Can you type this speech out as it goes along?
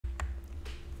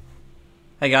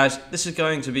Hey guys, this is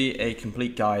going to be a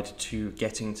complete guide to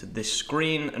getting to this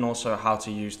screen and also how to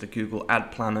use the Google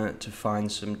Ad Planner to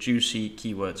find some juicy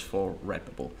keywords for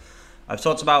Redbubble. I've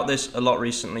talked about this a lot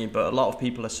recently, but a lot of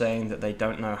people are saying that they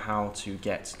don't know how to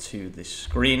get to this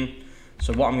screen.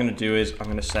 So what I'm going to do is I'm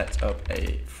going to set up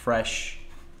a fresh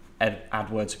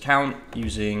AdWords account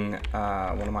using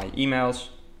one of my emails.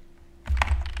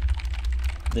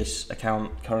 This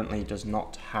account currently does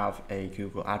not have a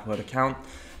Google AdWords account.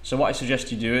 So what I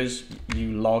suggest you do is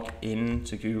you log in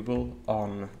to Google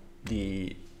on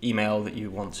the email that you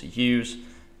want to use,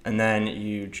 and then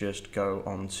you just go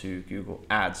on to Google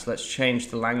Ads. Let's change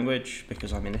the language,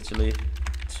 because I'm in Italy,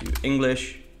 to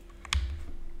English.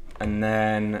 And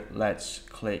then let's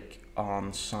click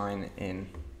on sign in.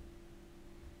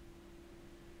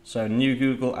 So new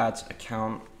Google Ads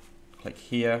account, click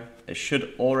here. It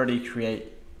should already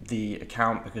create the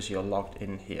account because you're logged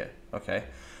in here, okay?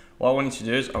 What I want you to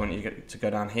do is I want you to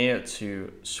go down here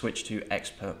to switch to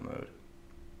expert mode.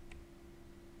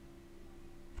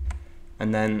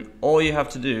 And then all you have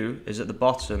to do is at the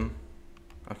bottom,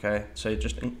 okay, so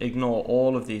just ignore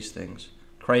all of these things.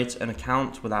 Create an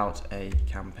account without a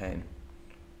campaign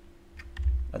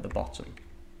at the bottom.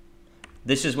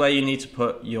 This is where you need to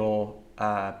put your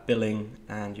billing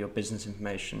and your business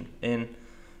information in.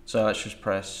 So let's just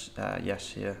press yes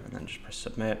here and then just press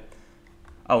submit.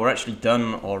 Oh, we're actually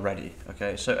done already.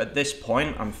 Okay, so at this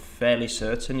point, I'm fairly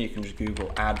certain you can just Google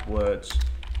AdWords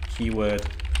keyword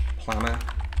planner.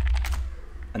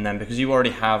 And then because you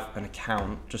already have an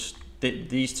account, just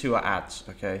these two are ads,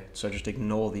 okay? So just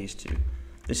ignore these two.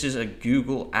 This is a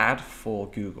Google ad for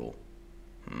Google.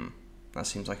 That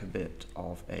seems like a bit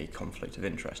of a conflict of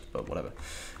interest, but whatever.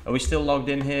 Are we still logged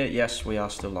in here? Yes, we are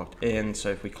still logged in. So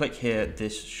if we click here,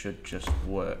 this should just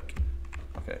work.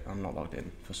 Okay, I'm not logged in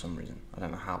for some reason. I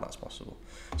don't know how that's possible.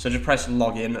 So just press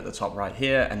login at the top right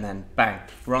here and then bang,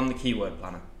 run the keyword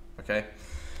planner, okay?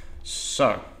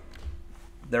 So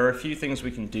there are a few things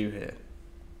we can do here.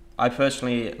 I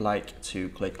personally like to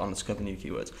click on discover new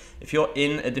keywords. If you're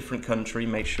in a different country,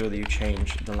 make sure that you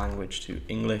change the language to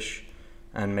English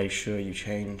and make sure you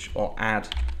change or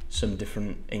add some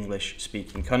different English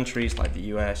speaking countries like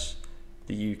the US,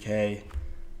 the UK,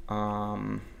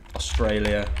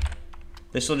 Australia.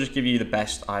 This will just give you the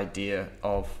best idea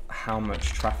of how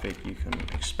much traffic you can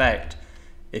expect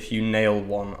if you nail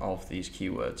one of these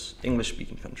keywords. English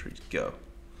speaking countries, go.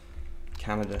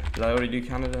 Canada, did I already do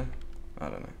Canada? I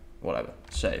don't know, whatever,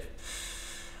 save.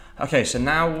 Okay, so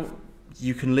now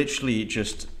you can literally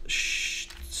just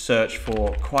search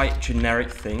for quite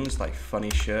generic things like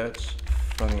funny shirts,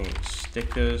 funny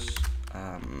stickers,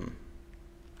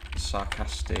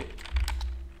 sarcastic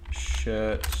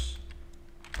shirts,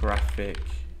 graphic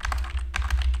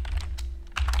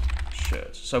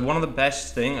shirts. So one of the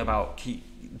best thing about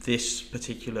this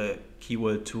particular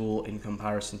keyword tool in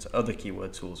comparison to other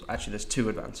keyword tools, actually there's two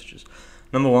advantages.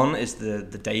 Number one is the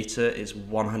data is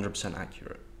 100%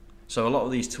 accurate. So a lot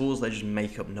of these tools, they just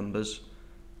make up numbers.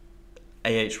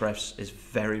 Ahrefs is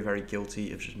very, very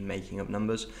guilty of just making up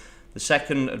numbers. The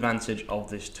second advantage of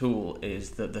this tool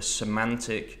is that the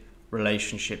semantic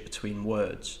relationship between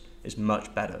words is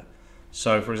much better.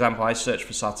 So for example, I search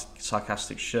for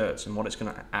sarcastic shirts, and what it's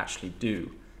going to actually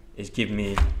do is give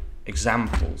me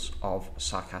examples of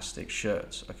sarcastic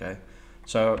shirts, okay?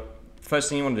 So first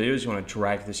thing you want to do is you want to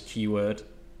drag this keyword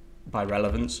by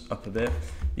relevance up a bit.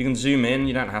 You can zoom in,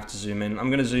 you don't have to zoom in. I'm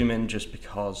going to zoom in just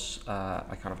because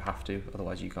I kind of have to,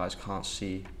 otherwise you guys can't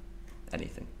see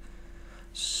anything.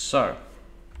 So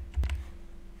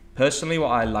personally what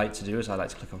I like to do is I like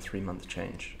to click on 3-month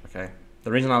change, okay?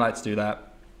 The reason I like to do that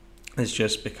is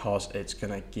just because it's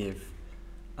going to give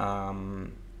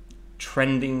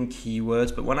trending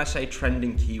keywords. But when I say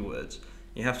trending keywords,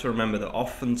 you have to remember that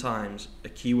oftentimes a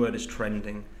keyword is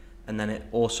trending and then it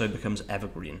also becomes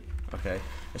evergreen, okay?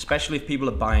 Especially if people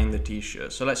are buying the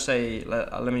t-shirt. So let's say,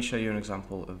 let me show you an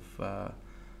example of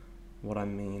what I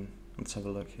mean. Let's have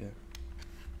a look here.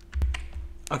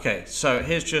 Okay, so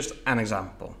here's just an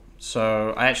example.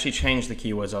 So I actually changed the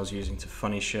keywords I was using to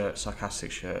funny shirt,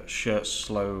 sarcastic shirt, shirt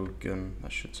slogan, I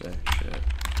should say, shirt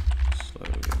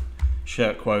slogan,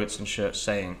 shirt quotes and shirt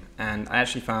saying. And I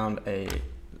actually found a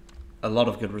lot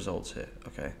of good results here,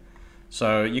 okay?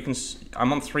 So you can,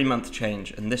 I'm on 3-month change,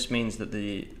 and this means that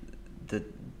the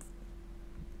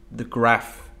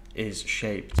graph is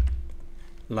shaped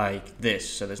like this.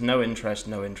 So there's no interest,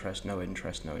 no interest, no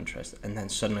interest, no interest, and then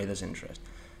suddenly there's interest.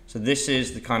 So this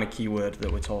is the kind of keyword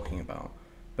that we're talking about.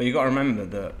 But you've got to remember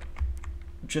that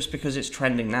just because it's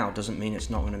trending now doesn't mean it's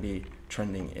not going to be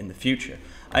trending in the future.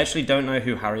 I actually don't know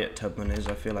who Harriet Tubman is.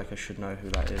 I feel like I should know who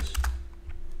that is.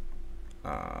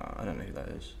 I don't know who that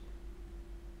is.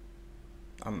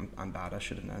 I'm bad, I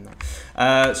should have known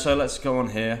that. So let's go on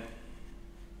here.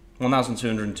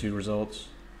 1,202 results.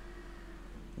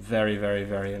 Very, very,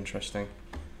 very interesting.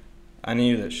 I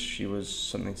knew that she was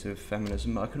something to do with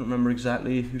feminism, but I couldn't remember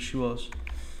exactly who she was.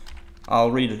 I'll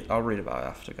read about it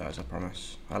after, guys, I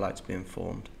promise. I like to be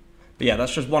informed. But yeah,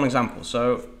 that's just one example.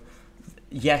 So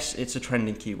yes, it's a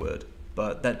trending keyword,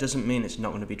 but that doesn't mean it's not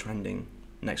going to be trending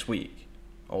next week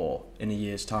or in a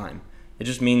year's time. It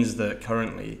just means that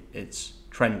currently it's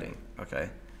trending, okay?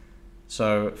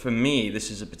 So for me,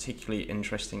 this is a particularly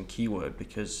interesting keyword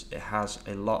because it has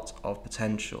a lot of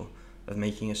potential of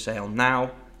making a sale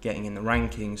now, getting in the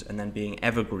rankings, and then being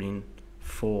evergreen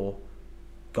for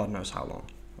God knows how long,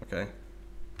 okay?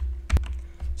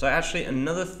 So actually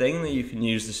another thing that you can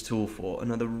use this tool for,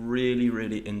 another really,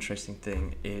 really interesting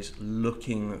thing, is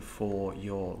looking for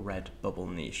your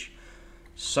Redbubble niche.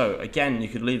 So again, you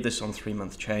could leave this on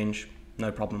 3-month change,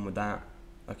 no problem with that,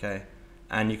 okay?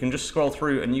 And you can just scroll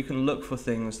through and you can look for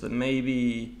things that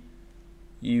maybe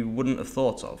you wouldn't have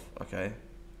thought of, okay?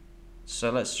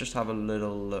 So let's just have a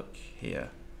little look here.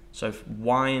 So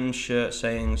wine shirt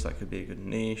sayings, that could be a good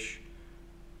niche.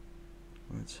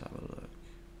 Let's have a look.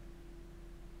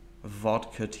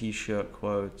 Vodka t-shirt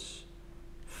quotes,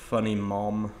 funny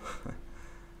mom.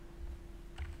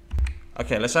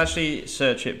 Okay, let's actually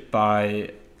search it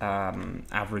by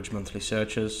average monthly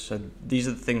searches. So these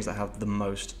are the things that have the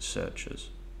most searches.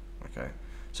 Okay,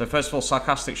 so first of all,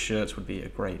 sarcastic shirts would be a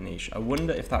great niche. I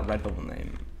wonder if that Redbubble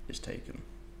name is taken.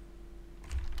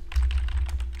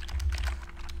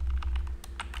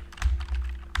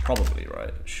 Probably, right?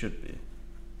 It should be.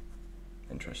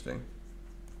 Interesting.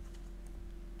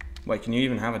 Wait, can you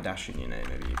even have a dash in your name?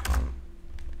 Maybe you can't.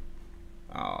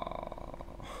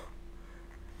 Oh.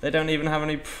 They don't even have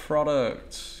any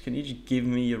products. Can you just give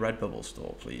me your Redbubble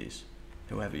store, please?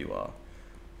 Whoever you are.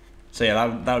 So yeah,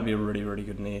 that would be a really, really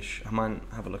good niche. I might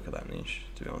have a look at that niche,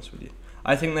 to be honest with you.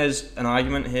 I think there's an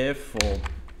argument here for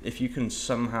if you can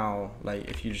somehow, like,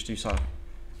 if you just do something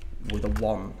with a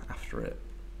 1 after it.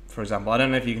 For example, I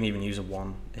don't know if you can even use a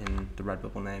 1 in the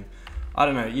Redbubble name. I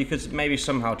don't know, you could maybe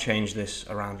somehow change this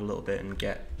around a little bit and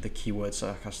get the keyword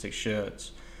sarcastic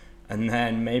shirts. And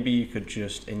then maybe you could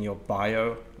just, in your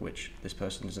bio, which this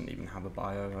person doesn't even have a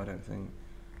bio, I don't think.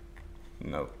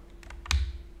 No.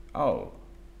 Oh,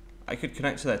 I could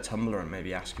connect to their Tumblr and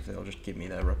maybe ask if they'll just give me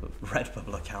their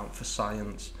Redbubble account for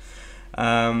science.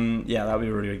 Yeah, that would be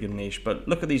a really, really good niche. But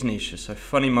look at these niches. So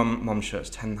funny mom shirts,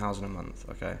 10,000 a month,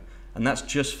 okay? And that's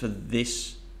just for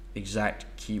this exact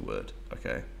keyword,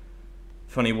 okay?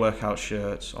 Funny workout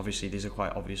shirts, obviously these are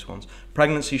quite obvious ones.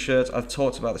 Pregnancy shirts, I've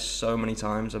talked about this so many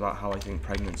times about how I think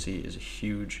pregnancy is a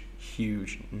huge,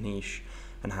 huge niche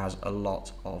and has a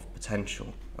lot of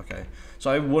potential, okay?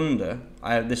 So I wonder,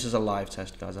 this is a live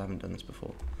test, guys, I haven't done this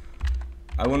before.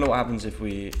 I wonder what happens if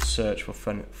we search for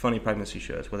funny pregnancy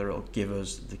shirts, whether it'll give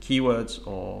us the keywords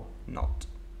or not.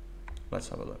 Let's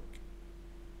have a look.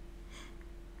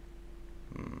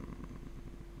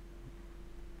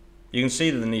 You can see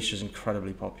that the niche is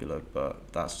incredibly popular, but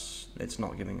it's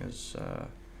not giving us the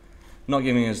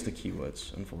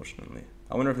keywords, unfortunately.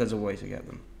 I wonder if there's a way to get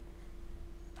them.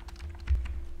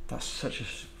 That's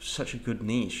such a good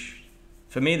niche.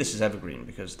 For me, this is evergreen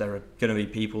because there are going to be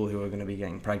people who are going to be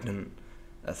getting pregnant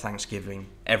at Thanksgiving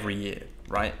every year,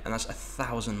 right? And that's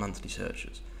 1,000 monthly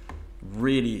searches.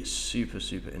 Really super,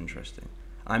 super interesting.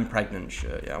 I'm pregnant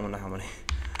shirt. Yeah, I wonder how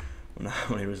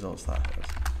many results that has.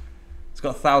 It's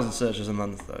got 1,000 searches a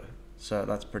month though, so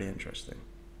that's pretty interesting.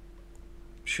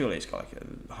 Surely it's got like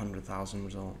 100,000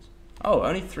 results. Oh,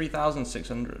 only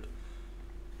 3,600.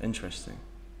 Interesting.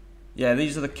 Yeah,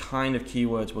 these are the kind of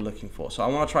keywords we're looking for. So I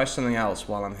want to try something else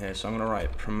while I'm here. So I'm going to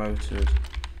write promoted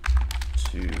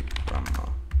to grandma.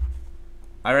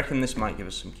 I reckon this might give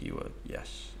us some keyword.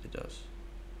 Yes, it does.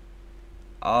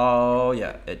 Oh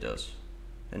yeah, it does.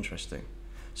 Interesting.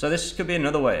 So this could be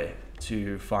another way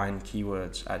to find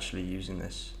keywords actually using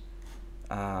this.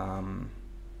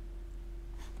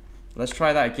 Let's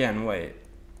try that again. Wait,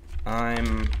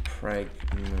 I'm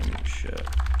pregnant shirt.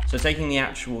 So taking the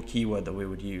actual keyword that we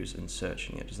would use and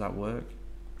searching it, does that work?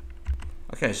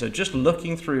 Okay, so just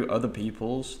looking through other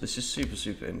people's, this is super,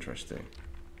 super interesting.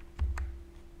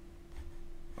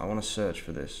 I want to search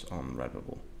for this on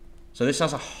Redbubble. So this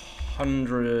has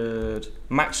 100,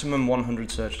 maximum 100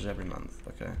 searches every month,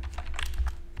 okay?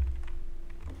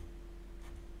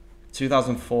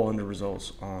 2,400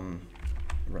 results on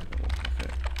Redbubble,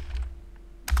 okay.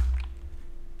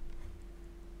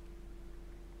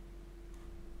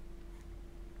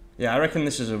 Yeah, I reckon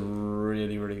this is a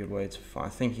really, really good way to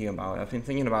find, thinking about it. I've been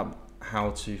thinking about how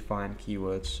to find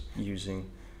keywords using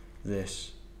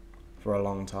this for a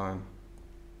long time.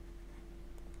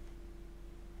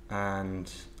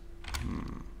 And,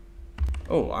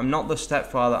 oh, I'm not the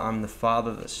stepfather, I'm the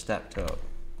father that stepped up.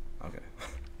 Okay.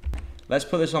 Let's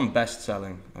put this on best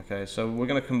selling. Okay, so we're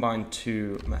gonna combine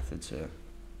two methods here.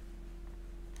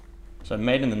 So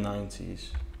made in the 90s,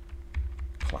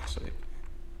 classic.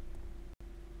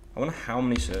 I wonder how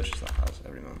many searches that has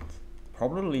every month.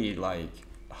 Probably like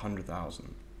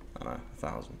 100,000. I don't know,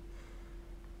 1,000.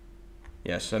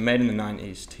 Yeah, so made in the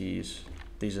 90s tees.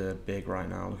 These are big right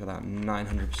now. Look at that,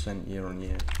 900% year on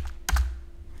year.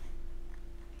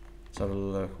 Let's have a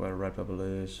look where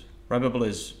Redbubble is. Redbubble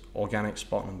is organic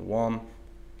spot number 1.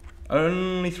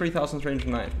 Only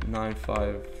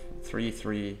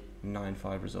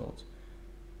 3,395 results.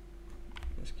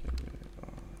 Let's get rid of it.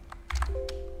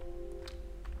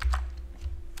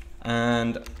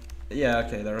 And yeah,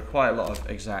 okay, there are quite a lot of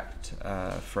exact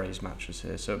phrase matches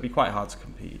here, so it'd be quite hard to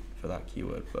compete for that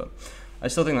keyword, but I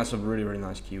still think that's a really, really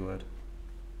nice keyword.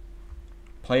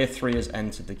 Player 3 has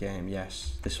entered the game.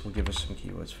 Yes, this will give us some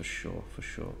keywords for sure, for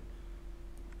sure.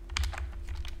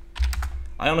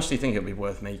 I honestly think it'd be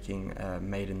worth making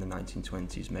made in the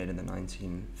 1920s, made in the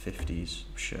 1950s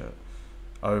shirt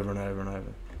over and over and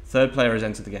over. Third player has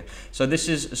entered the game. So this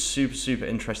is a super, super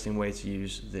interesting way to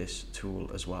use this tool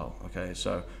as well. Okay,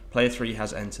 so player 3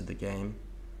 has entered the game.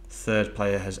 Third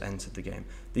player has entered the game.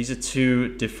 These are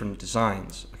two different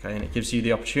designs, okay, and it gives you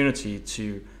the opportunity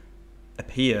to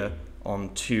appear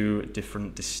on two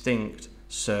different distinct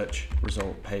search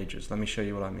result pages. Let me show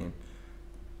you what I mean.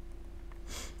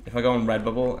 If I go on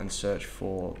Redbubble and search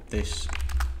for this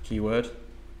keyword,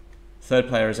 third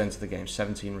player has entered the game,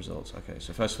 17 results. Okay,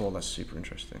 so first of all, that's super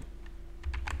interesting.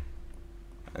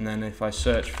 And then if I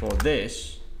search for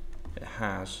this, it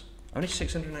has only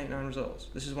 689 results.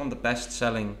 This is one of the best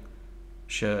selling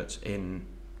shirts in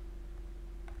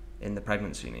the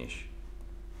pregnancy niche.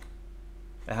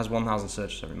 It has 1,000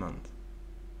 searches every month.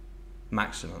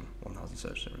 Maximum 1,000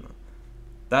 searches every month.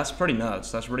 That's pretty nuts.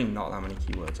 That's really not that many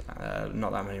keywords,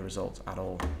 not that many results at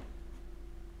all.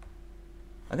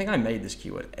 I think I made this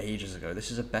keyword ages ago. This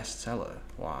is a bestseller.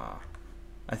 Wow.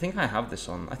 I think I have this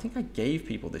on. I think I gave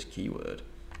people this keyword.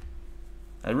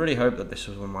 I really hope that this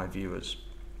was one of my viewers,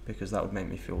 because that would make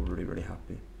me feel really, really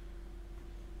happy.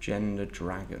 Gender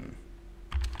dragon.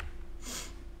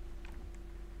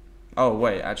 Oh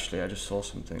wait, actually I just saw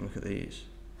something. Look at these.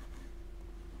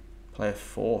 Player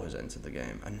 4 has entered the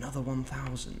game. Another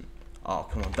 1,000. Oh,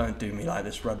 come on, don't do me like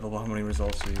this, Redbubble. How many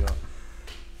results have you got?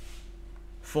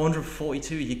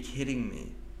 442, are you kidding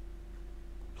me?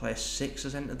 Player 6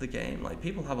 has entered the game. Like,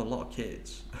 people have a lot of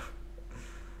kids.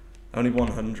 Only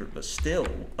 100, but still,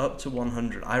 up to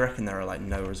 100. I reckon there are like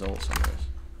no results on this.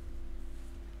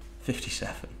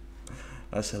 57.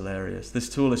 That's hilarious. This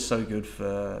tool is so good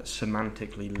for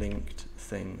semantically linked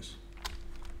things.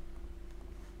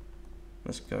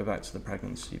 Let's go back to the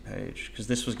pregnancy page, because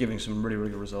this was giving some really,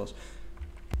 really good results.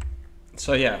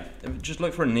 So yeah, just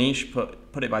look for a niche,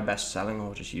 put it by best selling,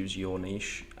 or just use your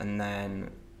niche, and then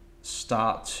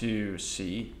start to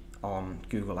see on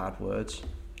Google AdWords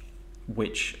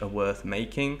which are worth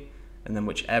making, and then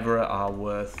whichever are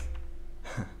worth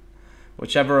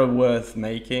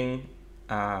making,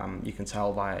 you can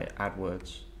tell by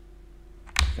AdWords.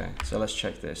 Okay, so let's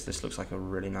check this. This looks like a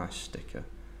really nice sticker.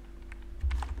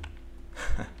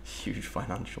 Huge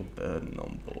financial burden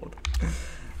on board.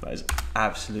 That is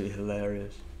absolutely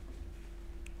hilarious.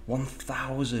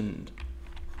 1,000.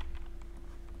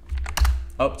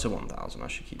 Up to 1,000, I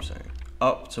should keep saying.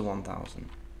 Up to 1,000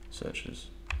 searches.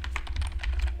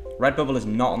 Redbubble is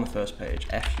not on the first page.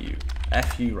 F you.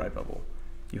 F you, Redbubble.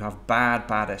 You have bad,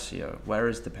 bad SEO. Where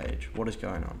is the page? What is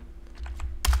going on?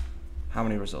 How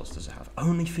many results does it have?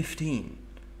 Only 15.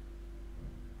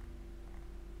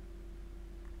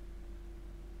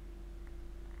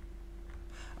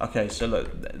 Okay, so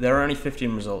look, there are only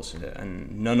 15 results in it,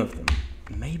 and none of them.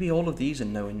 Maybe all of these are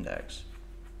no index.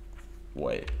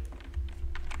 Wait.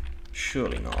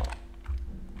 Surely not.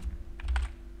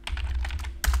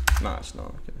 No, it's not.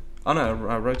 Okay. Oh no,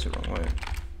 I wrote it wrong. Wait.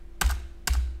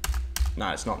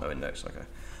 No, it's not no index. Okay.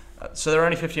 So there are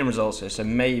only 15 results here. So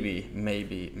maybe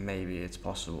it's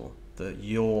possible that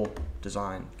your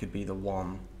design could be the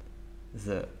one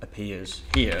that appears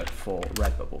here for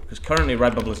Redbubble, because currently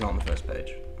Redbubble is not on the first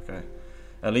page. Okay,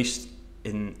 at least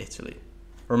in Italy.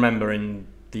 Remember, in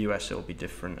the US it will be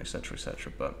different, etc.,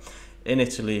 etc. But in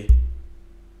Italy,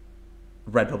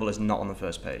 Redbubble is not on the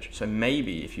first page. So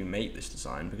maybe if you make this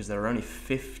design, because there are only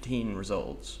 15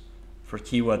 results for a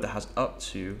keyword that has up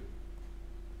to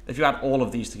if you add all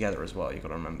of these together as well, you've got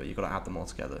to remember, you've got to add them all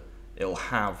together. It'll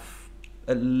have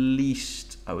at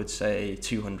least, I would say,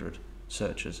 200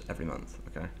 searches every month,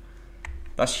 okay?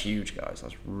 That's huge, guys.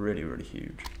 That's really, really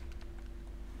huge.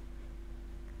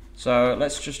 So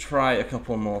let's just try a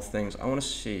couple more things. I want to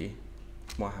see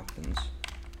what happens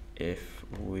if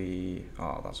we...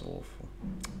 Oh, that's awful.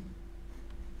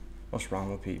 What's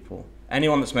wrong with people?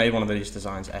 Anyone that's made one of these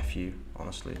designs, F you,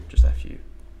 honestly, just F you.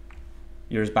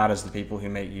 You're as bad as the people who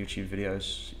make YouTube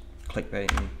videos,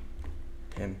 clickbaiting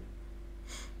him.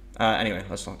 Anyway,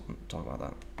 let's not talk about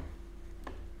that.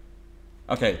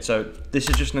 Okay, so this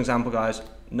is just an example, guys.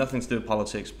 Nothing to do with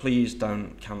politics. Please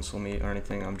don't cancel me or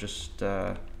anything. I'm just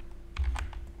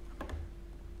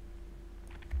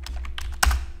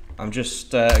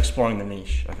exploring the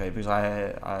niche, okay?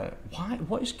 Because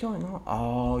what is going on?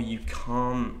 Oh, you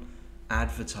can't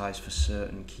advertise for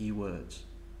certain keywords.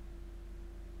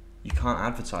 You can't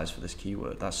advertise for this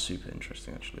keyword. That's super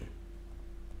interesting, actually.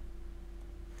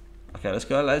 Okay, let's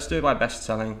go. Let's do it by best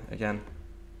selling again.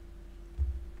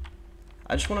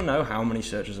 I just want to know how many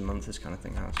searches a month this kind of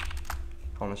thing has,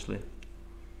 honestly.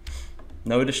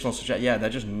 No additional suggestions. Yeah,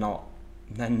 they're just not.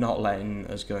 They're not letting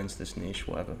us go into this niche.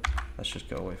 Whatever. Let's just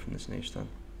go away from this niche then.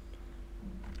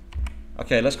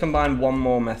 Okay, let's combine one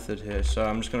more method here. So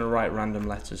I'm just going to write random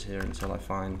letters here until I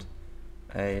find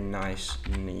a nice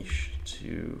niche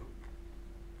to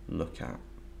look at.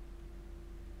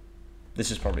 This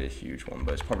is probably a huge one,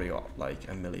 but it's probably got like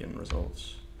 1 million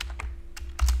results.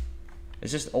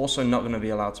 Is this also not going to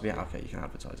be allowed to be... Okay, you can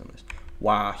advertise on this.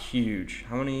 Wow, huge.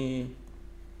 How many?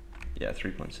 Yeah,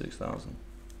 3.6 thousand.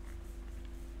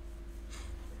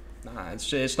 Nah,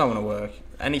 it's not going to work.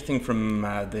 Anything from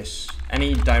this,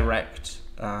 any direct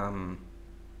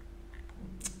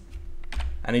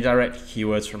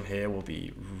keywords from here will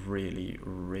be really,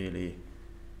 really,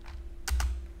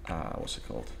 what's it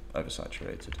called?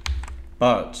 Oversaturated.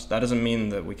 But that doesn't mean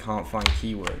that we can't find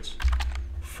keywords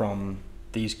from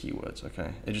these keywords,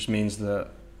 okay? It just means that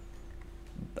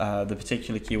the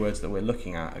particular keywords that we're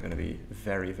looking at are going to be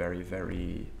very, very,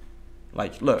 very...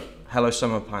 Like, look, hello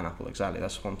summer pineapple, exactly,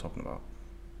 that's what I'm talking about.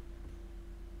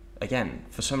 Again,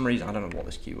 for some reason, I don't know what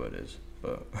this keyword is,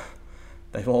 but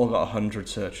they've all got 100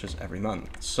 searches every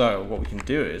month. So what we can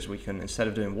do is we can, instead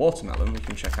of doing watermelon, we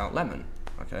can check out lemon,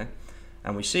 okay?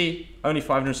 And we see only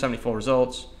 574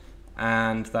 results,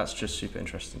 and that's just super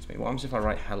interesting to me. What happens if I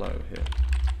write hello here?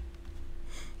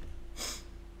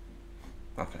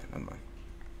 Okay, never mind.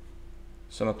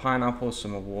 Summer pineapple,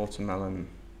 summer watermelon,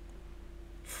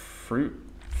 fruit,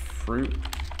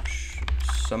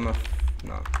 summer,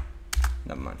 no,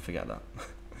 never mind, forget that.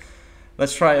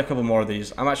 Let's try a couple more of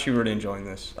these. I'm actually really enjoying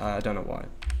this. I don't know why.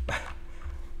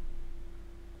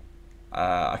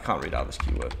 I can't read out this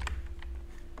keyword.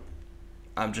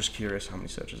 I'm just curious how many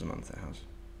searches a month it has.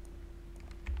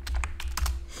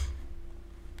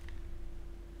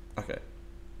 Okay.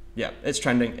 Yeah, it's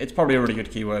trending. It's probably a really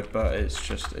good keyword, but it's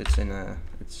just it's in a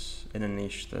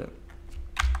niche that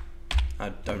I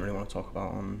don't really want to talk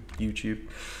about on YouTube.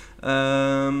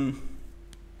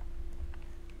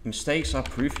 Mistakes are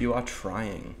proof you are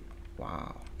trying.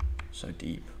 Wow, so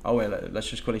deep. Oh wait, let's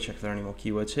just quickly check if there are any more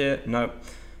keywords here. No,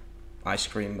 ice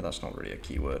cream, but that's not really a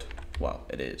keyword. Well,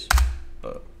 it is,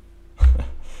 but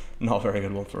not a very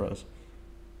good one for us.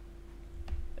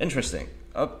 Interesting.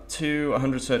 Up to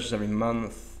 100 searches every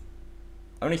month.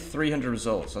 Only 300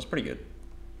 results. That's pretty good.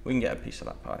 We can get a piece of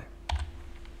that pie.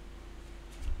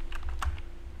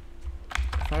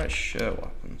 If I write sure, what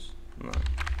happens? No.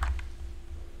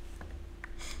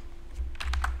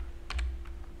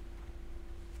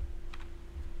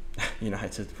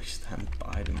 United, we stand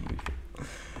by them.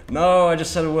 No, I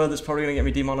just said a word that's probably going to get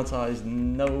me demonetized.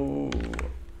 No.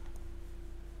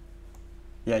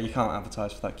 Yeah, you can't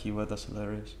advertise for that keyword. That's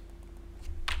hilarious.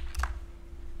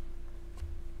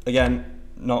 Again,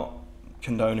 not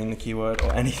condoning the keyword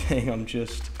or anything. I'm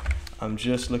just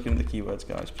looking at the keywords,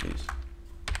 guys, please.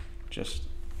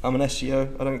 I'm an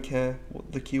SEO. I don't care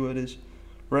what the keyword is.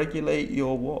 Regulate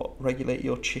your what? Regulate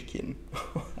your chicken.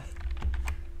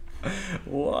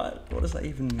 What does that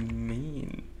even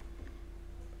mean?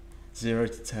 0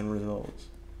 to 10 results.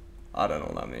 I don't know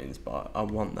what that means, but I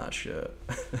want that shirt.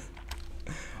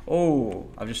 Oh,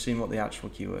 I've just seen what the actual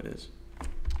keyword is.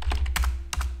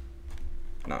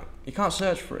 No, you can't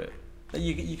search for it.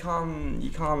 You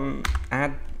can't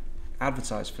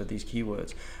advertise for these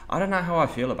keywords. I don't know how I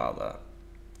feel about that.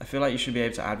 I feel like you should be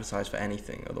able to advertise for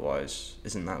anything. Otherwise,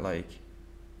 isn't that like,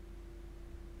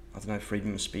 I don't know,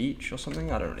 freedom of speech or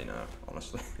something? I don't really know,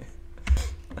 honestly.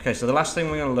 Okay, so the last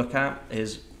thing we're going to look at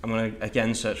is, I'm going to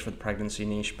again search for the pregnancy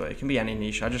niche, but it can be any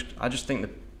niche. I just think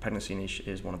pregnancy niche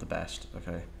is one of the best,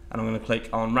 okay? And I'm gonna click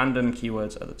on random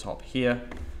keywords at the top here,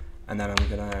 and then I'm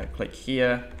gonna click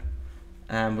here,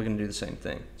 and we're gonna do the same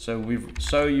thing. So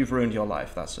you've ruined your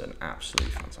life. That's an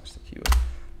absolutely fantastic keyword.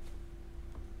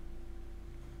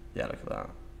 Yeah, look at that.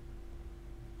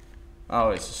 Oh,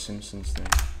 it's a Simpsons thing.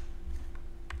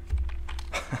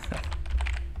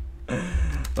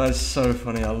 That's so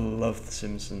funny. I love The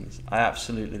Simpsons. I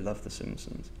absolutely love The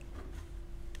Simpsons.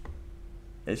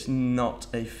 It's not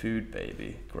a food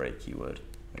baby. Great keyword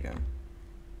again.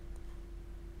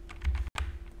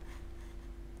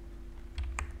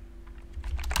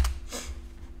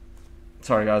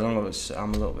 Sorry guys, I'm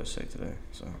a little bit sick today.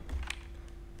 So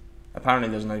apparently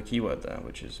there's no keyword there,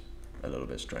 which is a little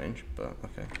bit strange, but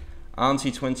okay.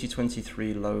 Auntie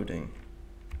 2023 loading.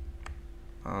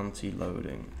 Auntie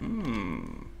loading.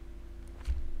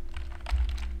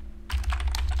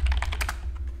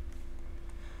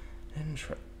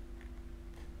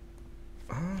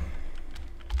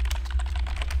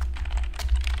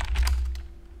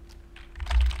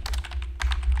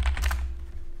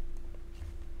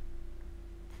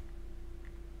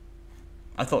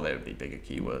 I thought they would be bigger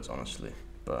keywords, honestly,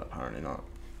 but apparently not.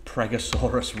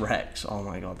 Pregosaurus Rex. Oh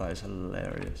my god, that is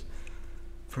hilarious.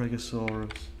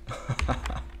 Pregosaurus.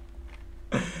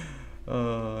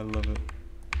 Oh, I love it.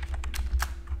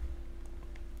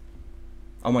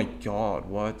 Oh my god,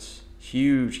 what?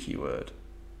 Huge keyword.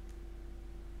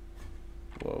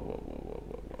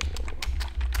 Whoa.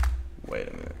 Wait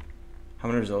a minute. How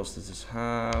many results does this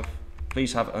have?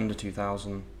 Please have under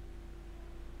 2,000.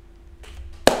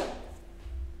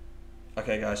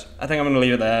 Okay guys, I think I'm going to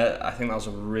leave it there. I think that was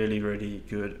a really, really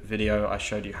good video. I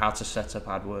showed you how to set up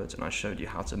AdWords, and I showed you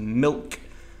how to milk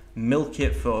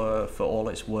it for all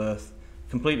it's worth.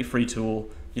 Completely free tool.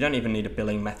 You don't even need a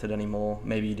billing method anymore.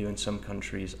 Maybe you do in some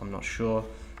countries, I'm not sure.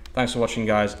 Thanks for watching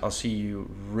guys. I'll see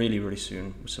you really, really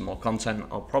soon with some more content.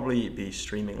 I'll probably be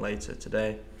streaming later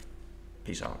today.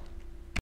 Peace out.